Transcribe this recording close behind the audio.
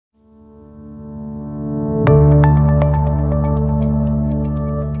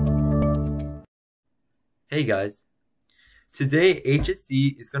Hey guys, today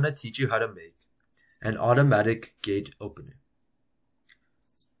HSC is going to teach you how to make an automatic gate opener.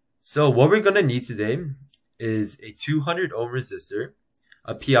 So what we're going to need today is a 200 ohm resistor,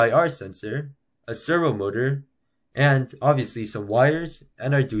 a PIR sensor, a servo motor, and obviously some wires,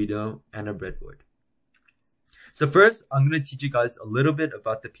 an Arduino, and a breadboard. So first, I'm going to teach you guys a little bit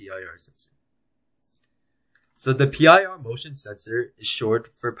about the PIR sensor. So the PIR motion sensor is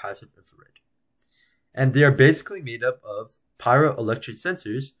short for passive infrared. And they are basically made up of pyroelectric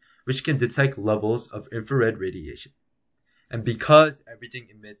sensors, which can detect levels of infrared radiation. And because everything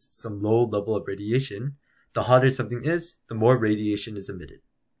emits some low level of radiation, the hotter something is, the more radiation is emitted.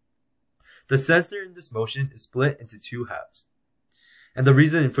 The sensor in this motion is split into two halves. And the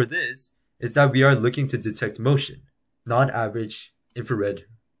reason for this is that we are looking to detect motion, not average infrared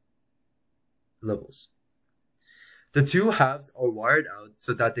levels. The two halves are wired out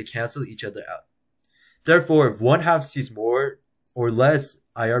so that they cancel each other out. Therefore, if one half sees more or less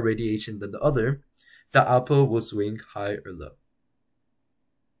IR radiation than the other, the output will swing high or low.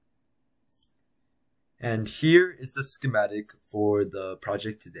 And here is the schematic for the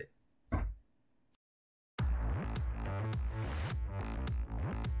project today.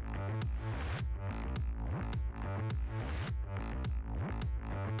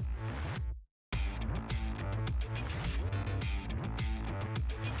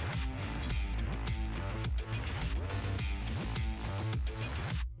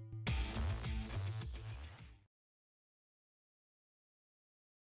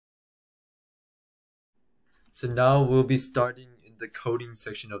 So now we'll be starting in the coding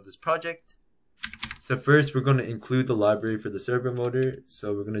section of this project. So first we're going to include the library for the servo motor.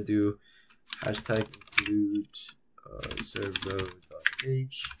 So we're going to do hashtag include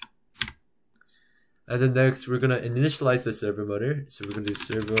servo.h. And then next we're going to initialize the servo motor. So we're going to do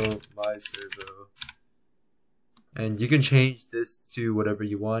servo my servo. And you can change this to whatever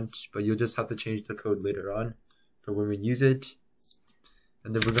you want, but you'll just have to change the code later on for when we use it.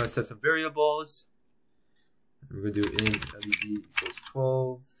 And then we're going to set some variables. We're going to do int LED equals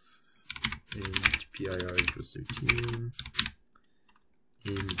 12, int PIR equals 13,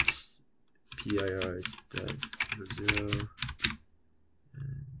 int PIR stat equals 0,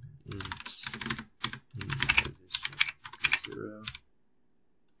 and int position equals 0.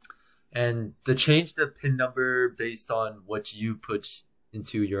 And to change the pin number based on what you put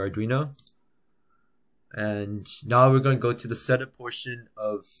into your Arduino. And now we're going to go to the setup portion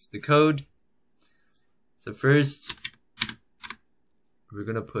of the code. So first, we're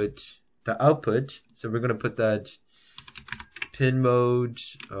going to put the output. So we're going to put that pin mode,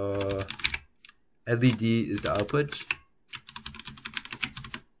 LED is the output.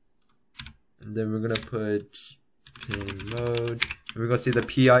 And then we're going to put pin mode. And we're going to say the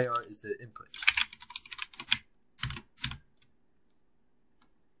PIR is the input.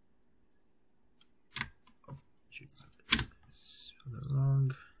 Oh, shoot. Spelled that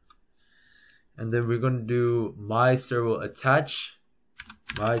wrong. And then we're going to do my servo attach,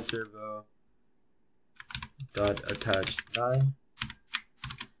 my servo dot attach 9.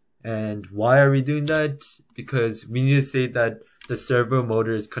 And why are we doing that? Because we need to say that the servo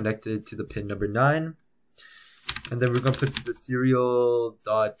motor is connected to the pin number 9. And then we're going to put the serial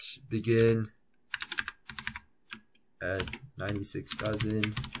dot begin at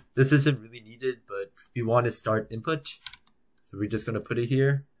 96,000. This isn't really needed, but we want to start input. So we're just going to put it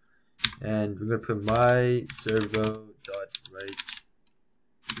here. And we're going to put my servo dot write.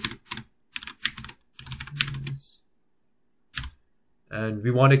 And we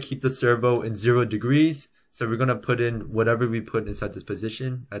want to keep the servo in 0 degrees. So we're going to put in whatever we put inside this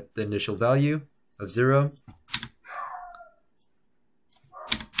position at the initial value of 0.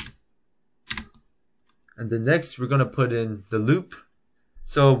 And then next we're going to put in the loop.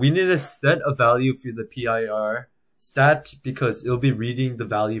 So we need to set a value for the PIR stat because it'll be reading the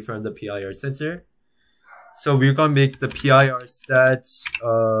value from the PIR sensor. So we're going to make the PIR stat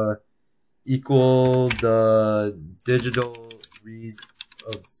equal the digital read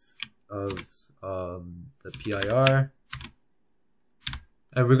of the PIR.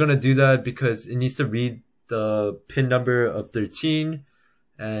 And we're going to do that because it needs to read the pin number of 13,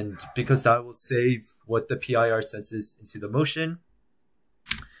 and because that will save what the PIR senses into the motion.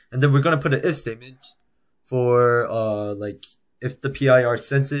 And then we're going to put an if statement for like if the PIR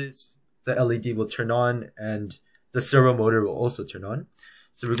senses, the LED will turn on and the servo motor will also turn on.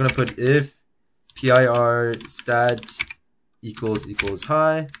 So we're going to put if PIR stat equals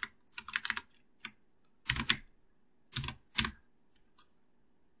high.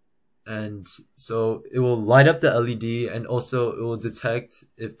 And so it will light up the LED, and also it will detect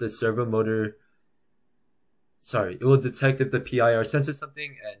if the servo motor sorry, it will detect if the PIR senses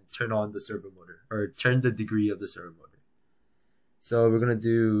something and turn on the servo motor, or turn the degree of the servo motor. So we're gonna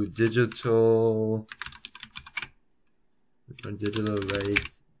do digital write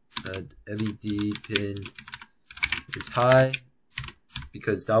that LED pin is high,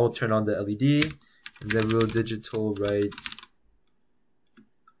 because that will turn on the LED, and then we'll digital write,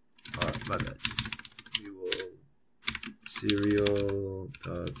 my bad, we will serial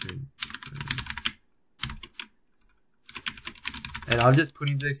pin. And I'm just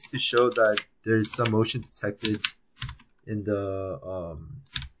putting this to show that there's some motion detected in the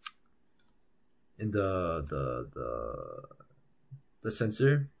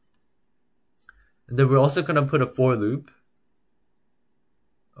sensor. And then we're also gonna put a for loop.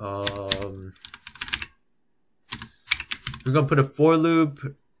 We're gonna put a for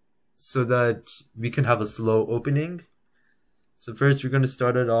loop so that we can have a slow opening. So first we're gonna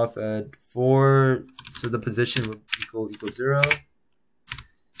start it off at 4, so the position will equal 0.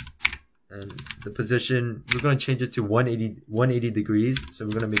 And the position, we're going to change it to 180 degrees. So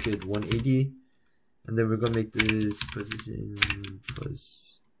we're going to make it 180. And then we're going to make this position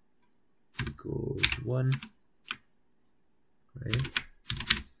plus equals 1. Right?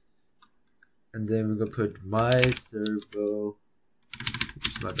 And then we're going to put my servo,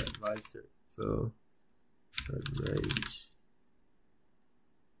 oops, my bad, my servo, right.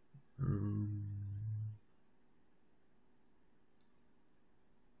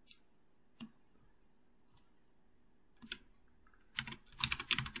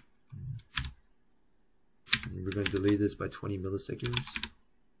 We're going to delay this by 20 milliseconds.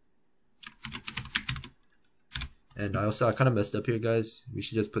 And I kind of messed up here, guys. We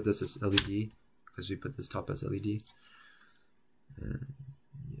should just put this as LED, because we put this top as LED. And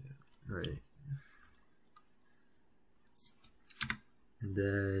yeah, right. And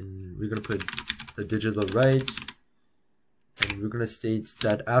then we're going to put the digital write. And we're going to state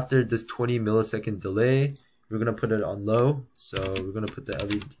that after this 20 millisecond delay, we're going to put it on low. So we're going to put the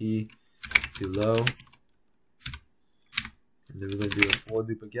LED to low. And then we're going to do a for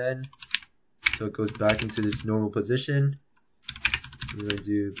loop again, so it goes back into its normal position. We're going to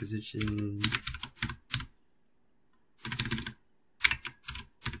do position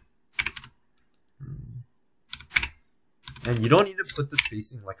and you don't need to put the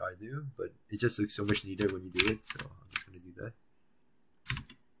spacing like I do, but it just looks so much neater when you do it, so I'm just going to do that.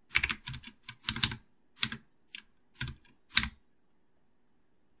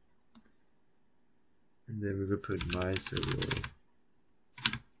 And then we're going to put my servo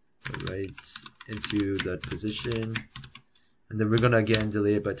right into that position. And then we're going to again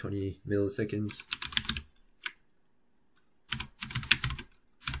delay it by 20 milliseconds.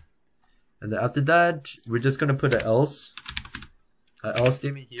 And then after that, we're just going to put an else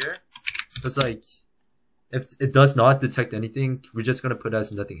statement here. It's like, if it does not detect anything, we're just going to put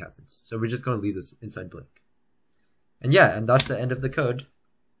as nothing happens. So we're just going to leave this inside blank. And yeah, and that's the end of the code.